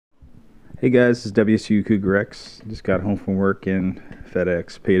Hey guys, this is WSU Cougar X. Just got home from work and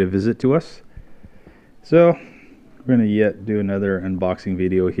FedEx paid a visit to us. So we're going to do another unboxing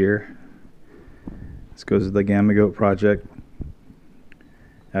video here. This goes to the Gama Goat project.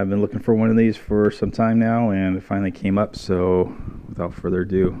 I've been looking for one of these for some time now and it finally came up, so without further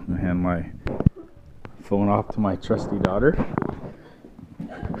ado, I'm going to hand my phone off to my trusty daughter.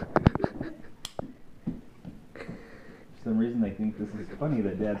 For some reason they think this is funny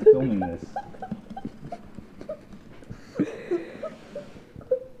that Dad's filming this.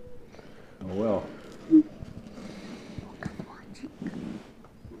 Oh well.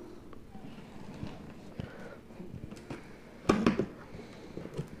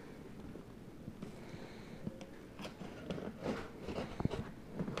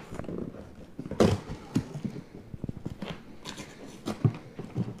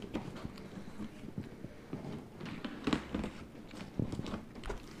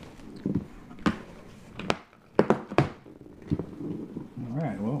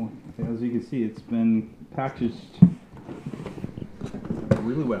 Well, as you can see, it's been packaged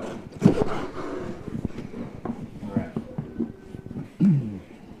really well. Alright.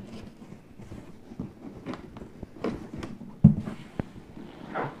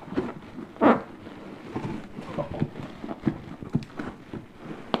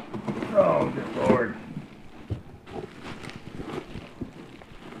 Oh, good Lord.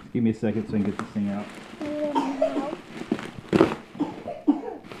 Give me a second so I can get this thing out.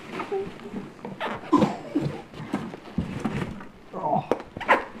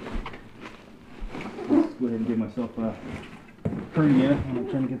 Go ahead and give myself a hernia when I'm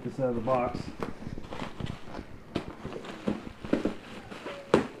trying to get this out of the box.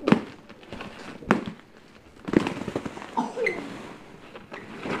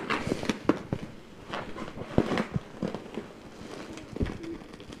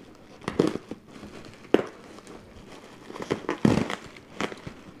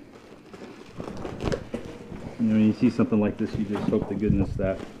 You know, when you see something like this, you just hope to goodness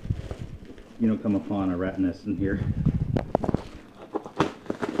that you don't come upon a rat nest in here.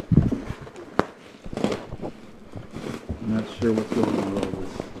 I'm not sure what's going on with all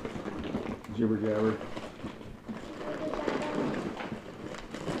this jibber jabber.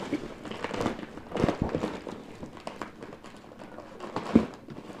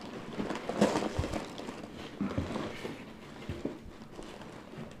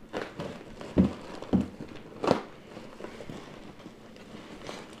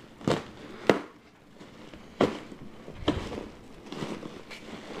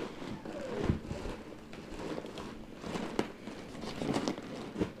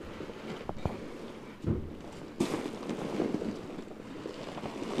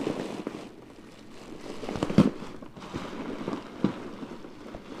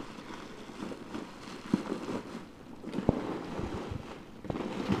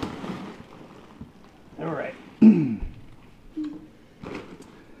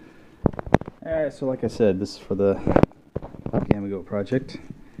 Alright, so like I said, this is for the Gama Goat project.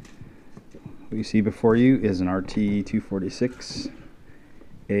 What you see before you is an RT-246a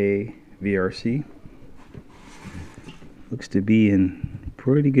VRC. Looks to be in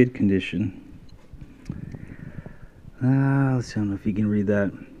pretty good condition. Let's see, I don't know if you can read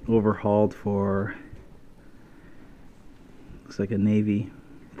that. Overhauled for, looks like a Navy,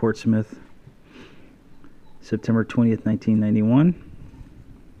 Portsmouth, September 20th, 1991.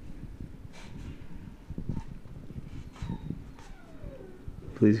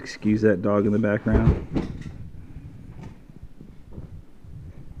 Please excuse that dog in the background.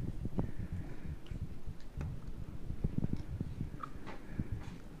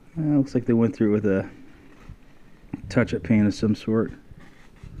 Looks like they went through it with a touch-up paint of some sort.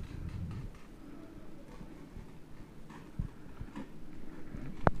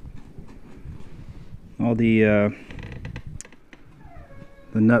 All the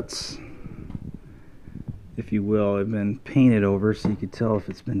nuts, if you will, have been painted over so you can tell if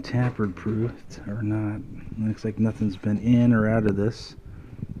it's been tampered proofed or not. It looks like nothing's been in or out of this.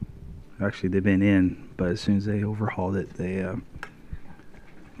 Actually, they've been in, but as soon as they overhauled it, they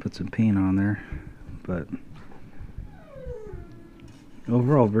put some paint on there. But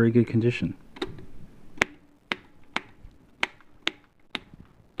overall, very good condition.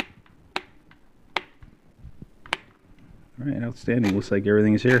 Alright, outstanding. Looks like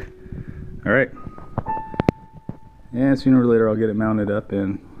everything is here. Alright. And sooner or later I'll get it mounted up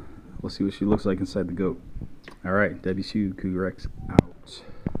and we'll see what she looks like inside the goat. Alright, WSU Cougar X out.